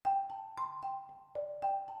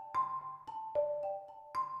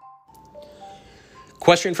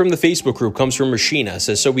Question from the Facebook group comes from Rashina. It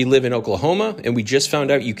says, so we live in Oklahoma and we just found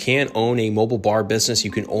out you can't own a mobile bar business. You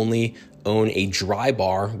can only own a dry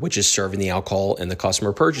bar, which is serving the alcohol and the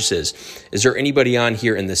customer purchases. Is there anybody on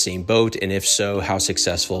here in the same boat? And if so, how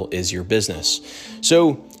successful is your business?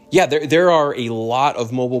 So yeah, there are a lot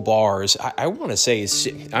of mobile bars. I want to say,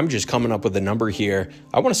 I'm just coming up with a number here.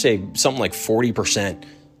 I want to say something like 40%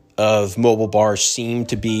 of mobile bars seem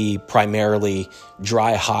to be primarily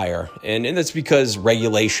dry hire. And that's because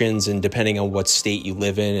regulations and depending on what state you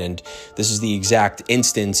live in, and this is the exact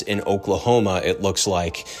instance in Oklahoma, it looks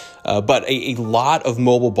like. But a lot of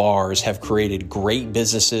mobile bars have created great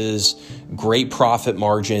businesses, great profit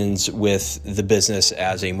margins with the business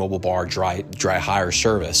as a mobile bar dry hire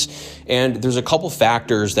service. And there's a couple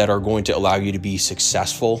factors that are going to allow you to be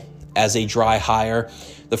successful as a dry hire.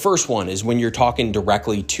 The first one is when you're talking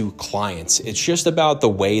directly to clients. It's just about the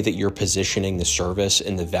way that you're positioning the service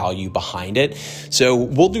and the value behind it. So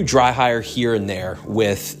we'll do dry hire here and there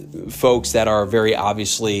with folks that are very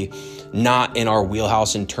obviously not in our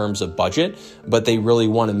wheelhouse in terms of budget, but they really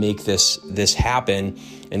want to make this happen.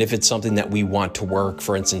 And if it's something that we want to work,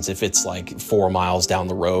 for instance, if it's like 4 miles down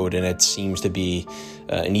the road and it seems to be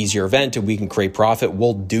an easier event and we can create profit,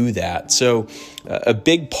 we'll do that. So a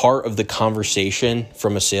big part of the conversation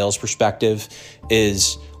from a sales perspective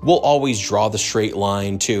is we'll always draw the straight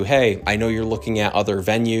line to, hey, I know you're looking at other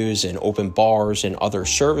venues and open bars and other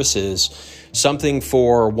services, something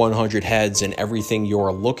for 100 heads and everything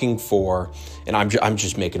you're looking for. And I'm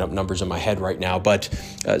just making up numbers in my head right now, but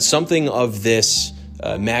something of this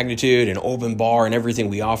magnitude and open bar and everything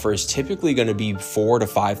we offer is typically going to be $4,000 to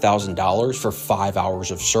 $5,000 for 5 hours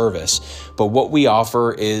of service. But what we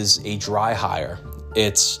offer is a dry hire.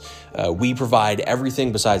 It's we provide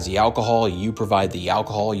everything besides the alcohol. You provide the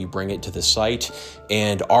alcohol, you bring it to the site,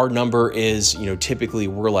 and our number is, typically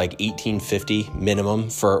we're like $1,850 minimum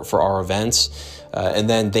for our events, and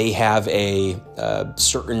then they have a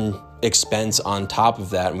certain expense on top of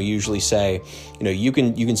that. And we usually say, you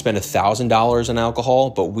can spend $1,000 on alcohol,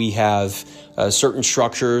 but we have certain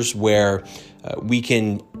structures where we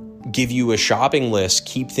can give you a shopping list,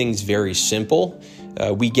 keep things very simple.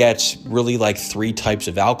 We get really like 3 types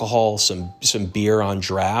of alcohol, some beer on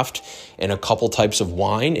draft, and a couple types of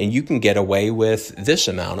wine, and you can get away with this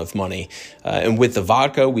amount of money. And with the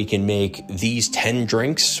vodka, we can make these 10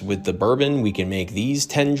 drinks. With the bourbon, we can make these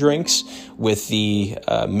 10 drinks with the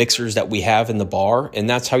mixers that we have in the bar, and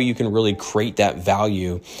that's how you can really create that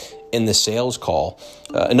value in the sales call.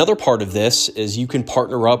 Another part of this is you can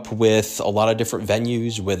partner up with a lot of different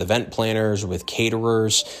venues, with event planners, with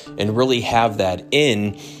caterers, and really have that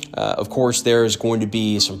in. Of course, there's going to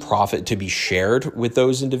be some profit to be shared with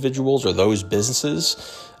those individuals or those businesses,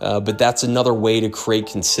 but that's another way to create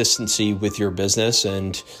consistency with your business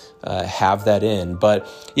and have that in. But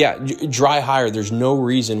yeah, dry hire, there's no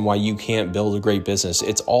reason why you can't build a great business.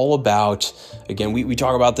 It's all about, again, we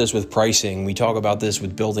talk about this with pricing. We talk about this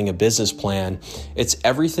with building a business plan. It's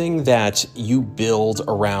everything that you build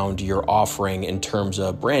around your offering in terms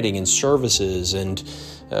of branding and services and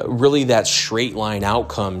really that straight line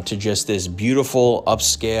outcome to just this beautiful,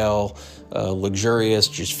 upscale, luxurious,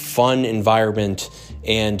 just fun environment.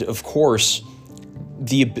 And of course,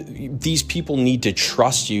 these people need to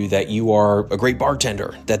trust you that you are a great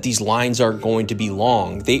bartender, that these lines aren't going to be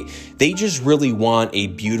long. They just really want a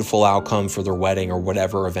beautiful outcome for their wedding or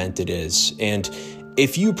whatever event it is. And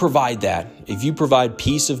if you provide that, if you provide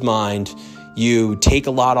peace of mind, you take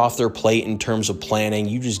a lot off their plate in terms of planning,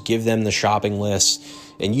 you just give them the shopping list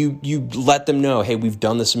and you let them know, hey, we've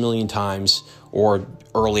done this a million times, or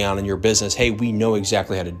early on in your business, hey, we know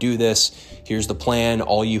exactly how to do this. Here's the plan.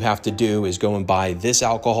 All you have to do is go and buy this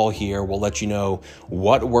alcohol here. We'll let you know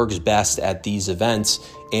what works best at these events.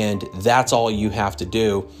 And that's all you have to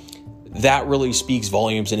do. That really speaks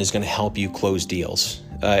volumes and is going to help you close deals.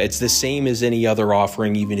 It's the same as any other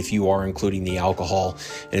offering, even if you are including the alcohol.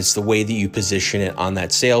 And it's the way that you position it on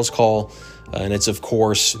that sales call. And it's, of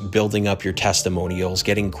course, building up your testimonials,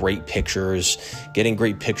 getting great pictures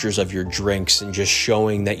of your drinks, and just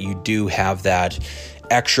showing that you do have that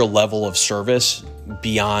extra level of service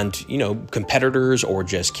beyond, competitors or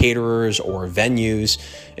just caterers or venues,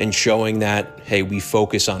 and showing that, hey, we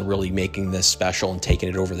focus on really making this special and taking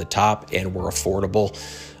it over the top, and we're affordable.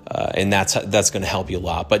 And that's going to help you a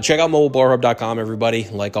lot. But check out mobilebarhub.com, everybody.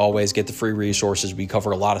 Like always, get the free resources. We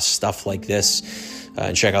cover a lot of stuff like this.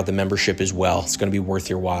 And check out the membership as well. It's going to be worth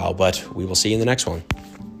your while, but we will see you in the next one.